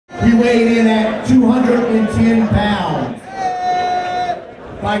He weighed in at 210 pounds.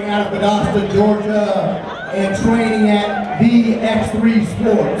 Fighting out of Valdosta, Georgia, and training at the X3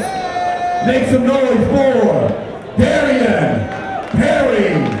 Sports. Make some noise for Darian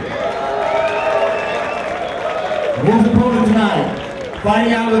Perry. His opponent tonight,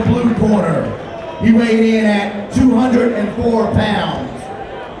 fighting out of the blue corner. He weighed in at 204 pounds.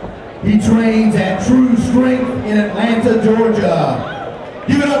 He trains at True Strength in Atlanta, Georgia.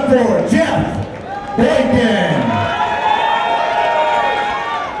 Give it up for Jeff Boykin.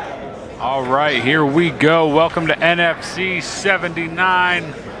 All right, here we go. Welcome to NFC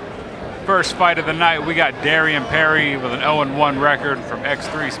 79. First fight of the night, we got Darian Perry with an 0-1 record from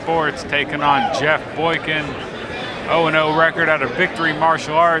X3 Sports taking on Jeff Boykin. 0-0 record out of Victory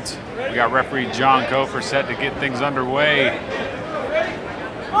Martial Arts. We got referee John Kofer set to get things underway.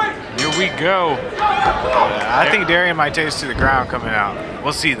 Here we go. I think Darian might take us to the ground coming out.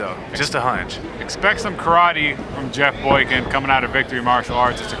 We'll see though, just a hunch. Expect some karate from Jeff Boykin coming out of Victory Martial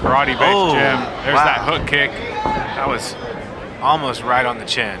Arts. It's a karate-based gym. There's that hook kick. That was almost right on the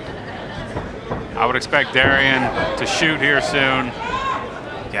chin. I would expect Darian to shoot here soon.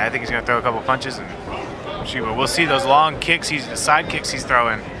 Yeah, I think he's gonna throw a couple punches and shoot, but we'll see those long kicks, the side kicks he's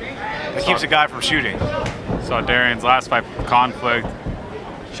throwing. That keeps a guy from shooting. Saw Darian's last fight conflict.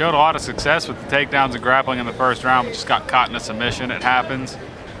 Showed a lot of success with the takedowns and grappling in the first round, but just got caught in a submission. It happens.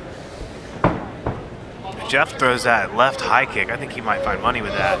 If Jeff throws that left high kick, I think he might find money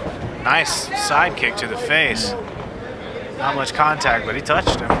with that. Nice side kick to the face. Not much contact, but he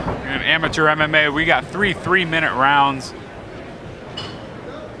touched him. In amateur MMA, we got 3 3-minute rounds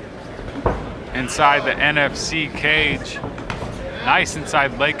inside the NFC cage. Nice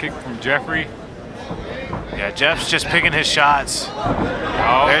inside leg kick from Jeffrey. Yeah, Jeff's just picking his shots.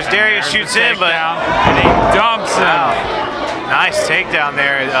 Oh, there's Darius, shoots in, but and he dumps him. Wow. Nice takedown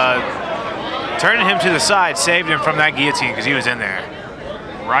there. Turning him to the side saved him from that guillotine because he was in there.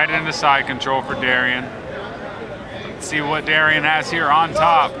 Right into side control for Darian. Let's see what Darian has here on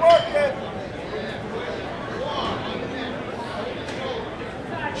top.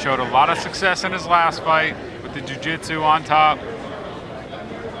 Showed a lot of success in his last fight with the jiu-jitsu on top,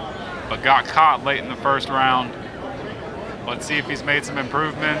 but got caught late in the first round. Let's see if he's made some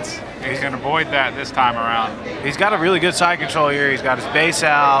improvements. He can avoid that this time around. He's got a really good side control here. He's got his base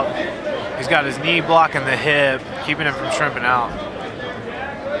out. He's got his knee blocking the hip, keeping him from shrimping out.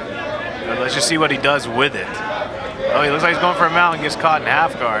 But let's just see what he does with it. Oh, he looks like he's going for a mount and gets caught in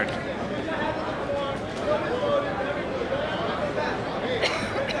half guard.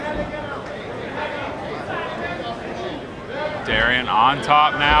 Darian on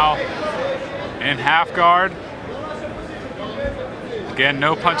top now in half guard. Again,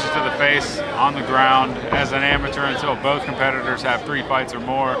 no punches to the face on the ground as an amateur until both competitors have 3 fights or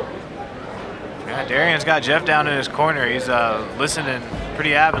more. Yeah, Darian's got Jeff down in his corner. He's listening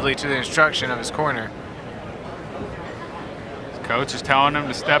pretty avidly to the instruction of his corner. His coach is telling him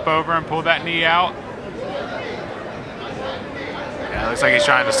to step over and pull that knee out. Yeah, looks like he's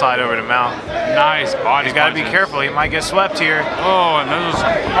trying to slide over to mount. Nice body He's got to be careful. He might get swept here. Oh, and those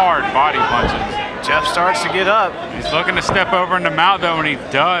are hard body punches. Jeff starts to get up. He's looking to step over into mount though, and he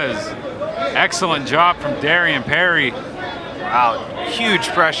does. Excellent job from Darian Perry. Wow, huge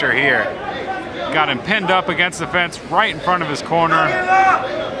pressure here. Got him pinned up against the fence right in front of his corner.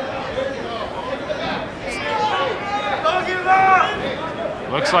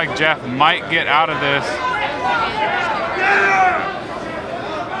 Looks like Jeff might get out of this.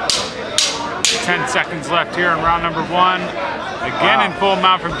 10 seconds left here in round number 1. Again in full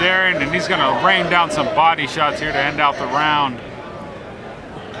mount from Darian, and he's gonna rain down some body shots here to end out the round.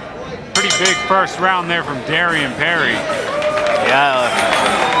 Pretty big first round there from Darian Perry. Yeah,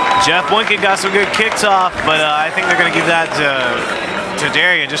 Jeff Boykin got some good kicks off, but I think they're gonna give that to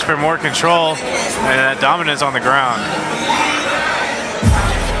Darian just for more control and dominance on the ground.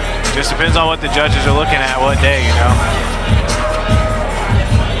 Just depends on what the judges are looking at what day, you know.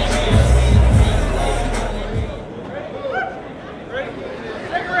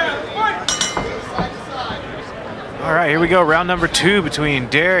 All right, here we go. Round number 2 between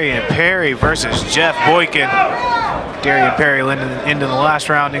Darian Perry versus Jeff Boykin. Darian Perry into the last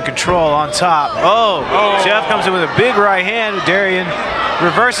round in control on top. Oh, Jeff comes in with a big right hand. Darian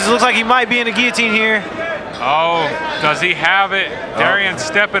reverses. Looks like he might be in a guillotine here. Oh, does he have it? Darian's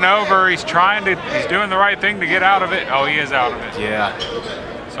stepping over. He's doing the right thing to get out of it. Oh, he is out of it. Yeah.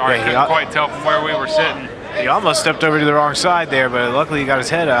 Sorry, Yeah, couldn't quite tell from where we were sitting. He almost stepped over to the wrong side there, but luckily he got his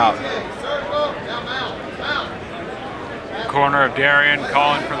head out. Corner of Darian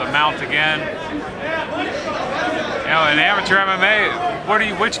calling for the mount again. know, in amateur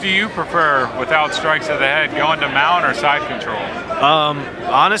MMA, which do you prefer without strikes to the head, going to mount or side control?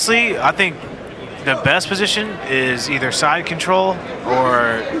 Honestly, I think the best position is either side control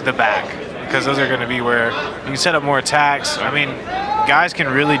or the back, because those are going to be where you can set up more attacks. I mean, guys can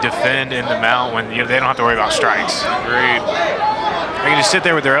really defend in the mount when they don't have to worry about strikes. Agreed. They can just sit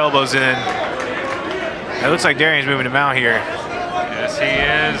there with their elbows in. It looks like Darian's moving to mount here. Yes, he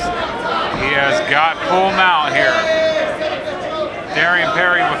is. He has got full mount here. Darian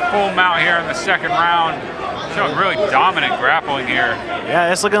Perry with full mount here in the second round. Showing really dominant grappling here.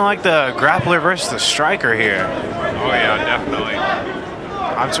 Yeah, it's looking like the grappler versus the striker here. Oh yeah, definitely.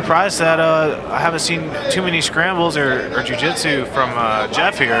 I'm surprised that I haven't seen too many scrambles or jiu-jitsu from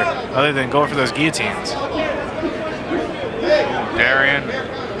Jeff here, other than going for those guillotines. Darian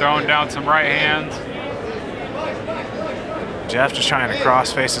throwing down some right hands. Jeff just trying to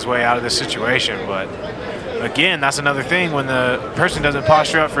cross-face his way out of this situation, but again, that's another thing. When the person doesn't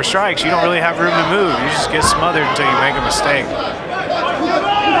posture up for strikes, you don't really have room to move. You just get smothered until you make a mistake.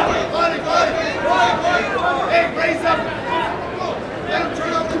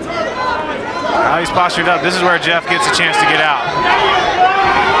 Now he's postured up. This is where Jeff gets a chance to get out.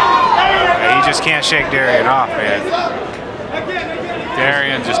 Yeah, he just can't shake Darian off, man.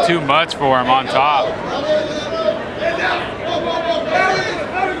 Darian just too much for him on top.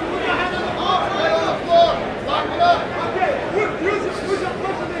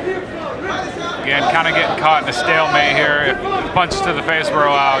 Again, kind of getting caught in a stalemate here. If punches to the face were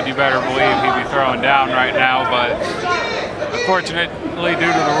allowed, you better believe he'd be throwing down right now, but unfortunately,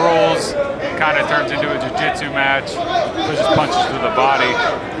 due to the rules, it kind of turns into a jiu-jitsu match, pushes punches to the body.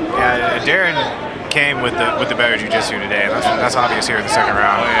 Yeah, Darian came with the better jiu-jitsu today. That's obvious here in the second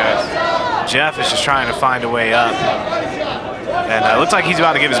round. Oh, yes. Jeff is just trying to find a way up. And it looks like he's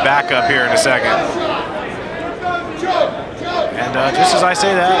about to give his back up here in a second. And just as I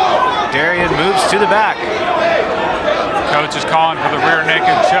say that, Darian moves to the back. Coach is calling for the rear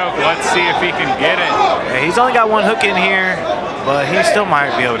naked choke. Let's see if he can get it. Yeah, he's only got one hook in here, but he still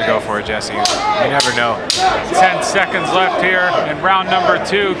might be able to go for it, Jesse. You never know. 10 seconds left here in round number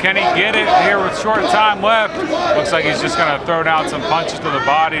 2. Can he get it here with short time left? Looks like he's just going to throw down some punches to the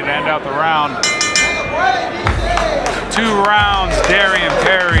body to end out the round. 2 rounds, Darian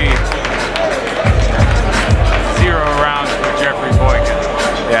Perry. 0 rounds for Jeffrey Boykin.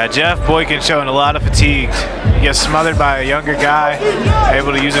 Yeah, Jeff Boykin showing a lot of fatigue. He gets smothered by a younger guy,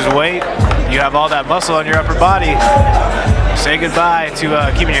 able to use his weight. You have all that muscle on your upper body. Say goodbye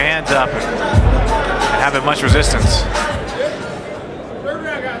to keeping your hands up and having much resistance. Third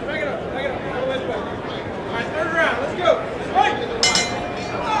round, guys. Back it up. Back it up. All right, third round. Let's go.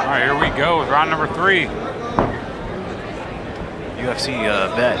 All right, here we go with round number 3. UFC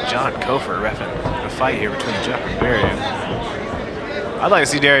vet John Kofer reffing the fight here between Jeff and Darian. I'd like to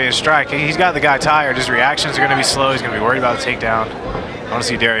see Darian strike. He's got the guy tired. His reactions are going to be slow. He's going to be worried about the takedown. I want to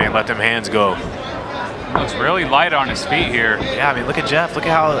see Darian let them hands go. Looks really light on his feet here. Yeah, I mean, look at Jeff. Look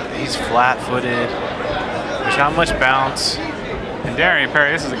at how he's flat-footed. There's not much bounce. And Darian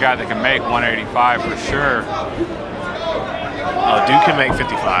Perry, this is a guy that can make 185 for sure. Oh, dude can make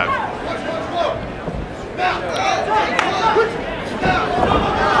 55.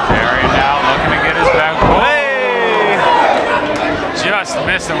 Darian now looking to get his back. Whoa! Hey! Just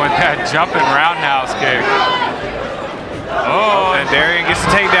missing with that jumping roundhouse kick. Oh, And Darian gets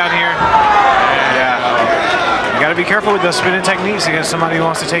the takedown here. Yeah. You got to be careful with those spinning techniques against somebody who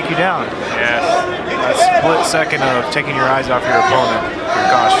wants to take you down. yes. That split second of taking your eyes off your opponent can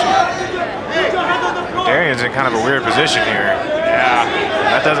cost you. Darian's in kind of a weird position here. Yeah.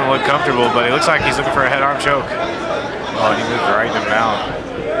 That doesn't look comfortable, but it looks like he's looking for a head-arm choke. Oh, and he moved right in the mount.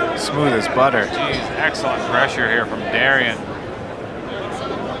 Smooth as butter. Jeez, excellent pressure here from Darian.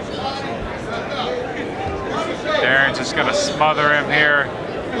 Darian's just going to smother him here.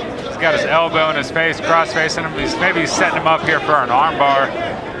 He's got his elbow in his face, cross-facing him. Maybe he's setting him up here for an armbar.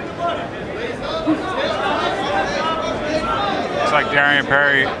 Looks like Darian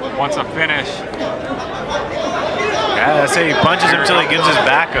Perry wants a finish. Yeah, I'd say he punches him until he gives his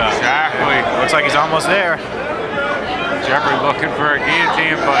back up. Exactly. Looks like he's almost there. Jeffrey looking for a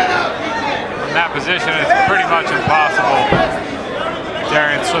guillotine, but in that position, it's pretty much impossible.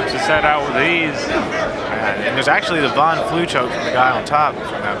 Darian slips his head out with ease. And there's actually the Von Flu choke from the guy on top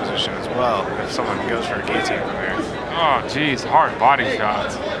from that position as well, if someone goes for a guillotine from there. Oh, geez, hard body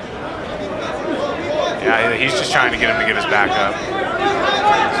shots. Yeah, he's just trying to get him to give his back up.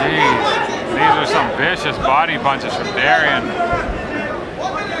 Jeez, these are some vicious body punches from Darian.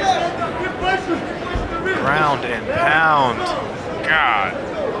 Ground and pound. God.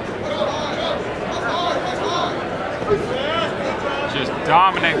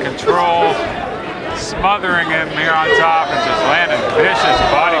 dominant control, smothering him here on top and just landing vicious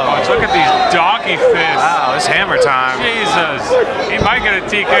body punch. Look at these donkey fists. Wow, it's hammer time. Jesus. He might get a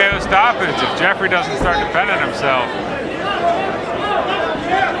TKO stoppage if Jeffrey doesn't start defending himself.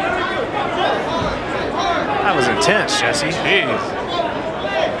 That was intense, Jesse. Jeez.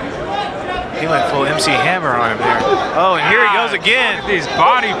 He went full MC Hammer on him there. Oh, and here he goes again. Look at these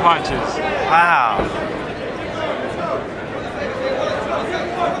body punches. Wow.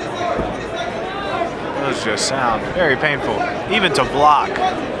 Those just sound very painful, even to block.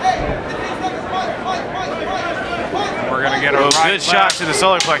 We're going to get a good shot to the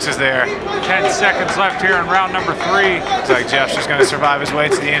solar plexus there. 10 seconds left here in round number 3. Looks like Jeff's just going to survive his way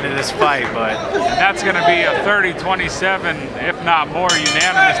to the end of this fight, but and that's going to be a 30-27, if not more,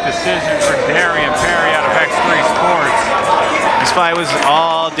 unanimous decision for Darian Perry out of X3 Sports. This fight was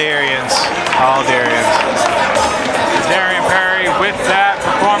all Darian's. All Darian's. Darian Perry, with that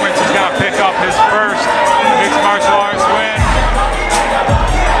performance, is going to pick up his first mixed martial arts win.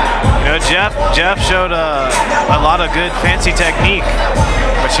 You know, Jeff showed a lot of good fancy technique,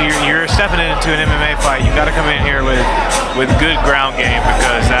 but you're stepping into an MMA fight. You got to come in here with good ground game,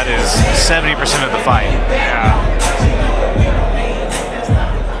 because that is 70% of the fight. Yeah.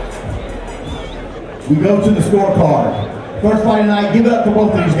 We go to the scorecard. First fight tonight, give it up to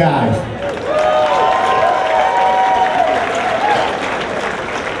both of these guys.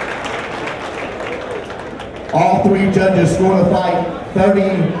 All 3 judges score the fight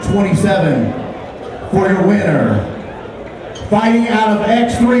 30-27 for your winner. Fighting out of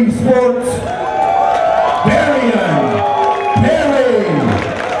X3 Sports,